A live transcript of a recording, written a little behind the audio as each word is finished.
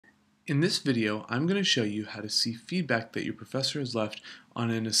In this video, I'm going to show you how to see feedback that your professor has left on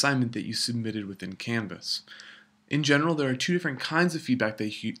an assignment that you submitted within Canvas. In general, there are two different kinds of feedback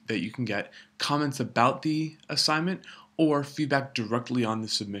that you can get: comments about the assignment or feedback directly on the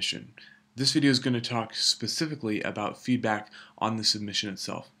submission. This video is going to talk specifically about feedback on the submission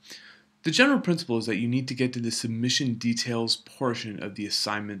itself. The general principle is that you need to get to the submission details portion of the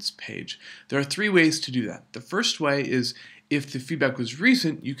assignments page. There are three ways to do that. The first way is, if the feedback was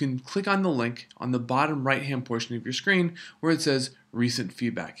recent, you can click on the link on the bottom right hand portion of your screen where it says recent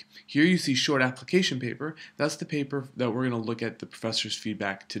feedback. Here you see short application paper. That's the paper that we're going to look at the professor's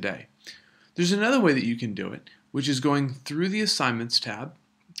feedback today. There's another way that you can do it, which is going through the assignments tab,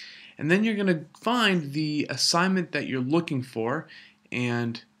 and then you're going to find the assignment that you're looking for,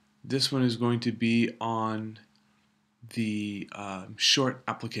 and this one is going to be on the short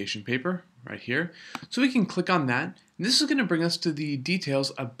application paper right here. So we can click on that, and this is going to bring us to the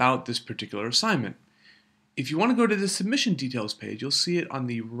details about this particular assignment. If you want to go to the submission details page, you'll see it on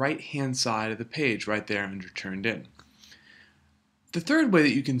the right hand side of the page right there under Turned In. The third way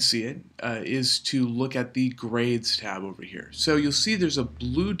that you can see it is to look at the grades tab over here. So you'll see there's a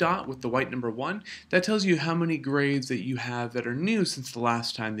blue dot with the white number 1 that tells you how many grades that you have that are new since the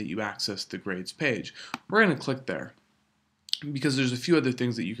last time that you accessed the grades page. We're going to click there because there's a few other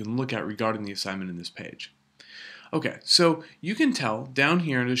things that you can look at regarding the assignment in this page. Okay, so you can tell down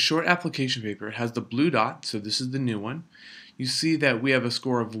here in the short application paper it has the blue dot, so this is the new one. You see that we have a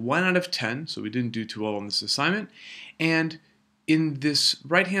score of 1 out of 10, so we didn't do too well on this assignment. And in this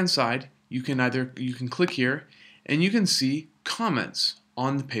right hand side, you can click here and you can see comments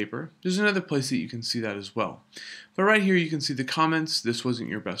on the paper. There's another place that you can see that as well. But right here you can see the comments. This wasn't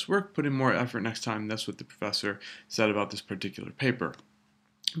your best work, put in more effort next time. That's what the professor said about this particular paper.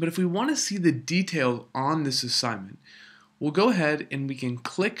 But if we want to see the details on this assignment, we'll go ahead and we can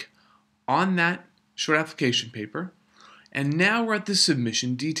click on that short application paper. And now we're at the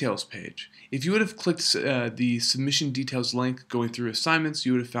submission details page. If you would have clicked the submission details link going through assignments,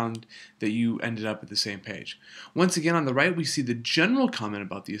 you would have found that you ended up at the same page. Once again, on the right, we see the general comment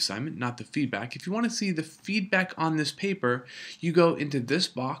about the assignment, not the feedback. If you want to see the feedback on this paper, you go into this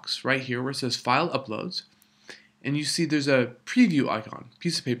box right here where it says File Uploads, and you see there's a preview icon,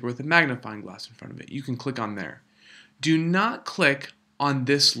 piece of paper with a magnifying glass in front of it. You can click on there. Do not click on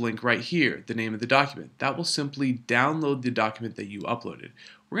this link right here, the name of the document. That will simply download the document that you uploaded.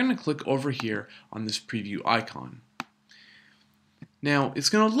 We're going to click over here on this preview icon. Now it's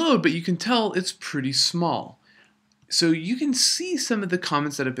going to load, but you can tell it's pretty small. So you can see some of the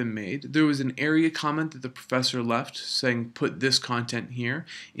comments that have been made. There was an area comment that the professor left saying put this content here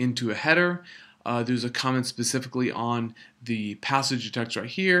into a header. There's a comment specifically on the passage of text right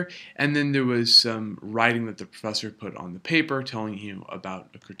here, and then there was some writing that the professor put on the paper telling you about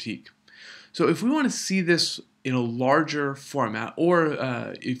a critique. So if we want to see this in a larger format, or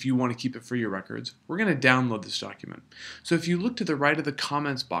if you want to keep it for your records, we're going to download this document. So if you look to the right of the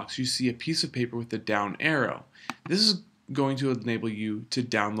comments box, you see a piece of paper with the down arrow. This is going to enable you to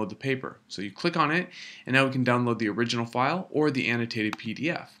download the paper. So you click on it, and now we can download the original file or the annotated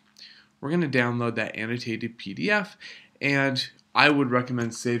PDF. We're going to download that annotated PDF, and I would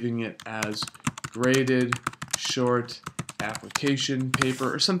recommend saving it as graded short application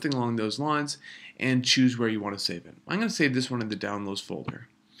paper or something along those lines, and choose where you want to save it. I'm going to save this one in the downloads folder.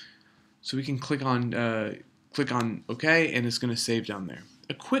 So we can click on OK, and it's going to save down there.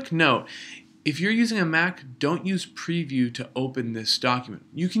 A quick note: if you're using a Mac, don't use Preview to open this document.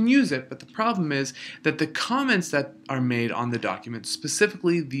 You can use it, but the problem is that the comments that are made on the document,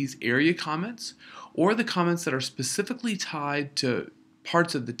 specifically these area comments, or the comments that are specifically tied to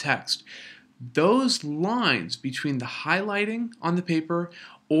parts of the text, those lines between the highlighting on the paper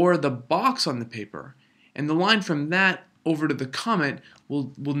or the box on the paper and the line from that over to the comment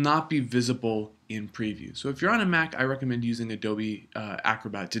will not be visible in Preview. So if you're on a Mac, I recommend using Adobe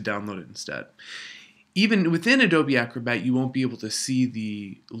Acrobat to download it instead. Even within Adobe Acrobat, you won't be able to see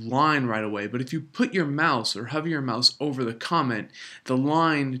the line right away, but if you put your mouse or hover your mouse over the comment, the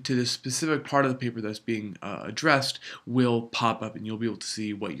line to the specific part of the paper that's being addressed will pop up, and you'll be able to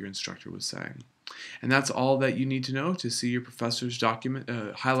see what your instructor was saying. And that's all that you need to know to see your professor's document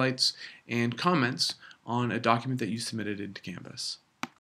highlights and comments on a document that you submitted into Canvas.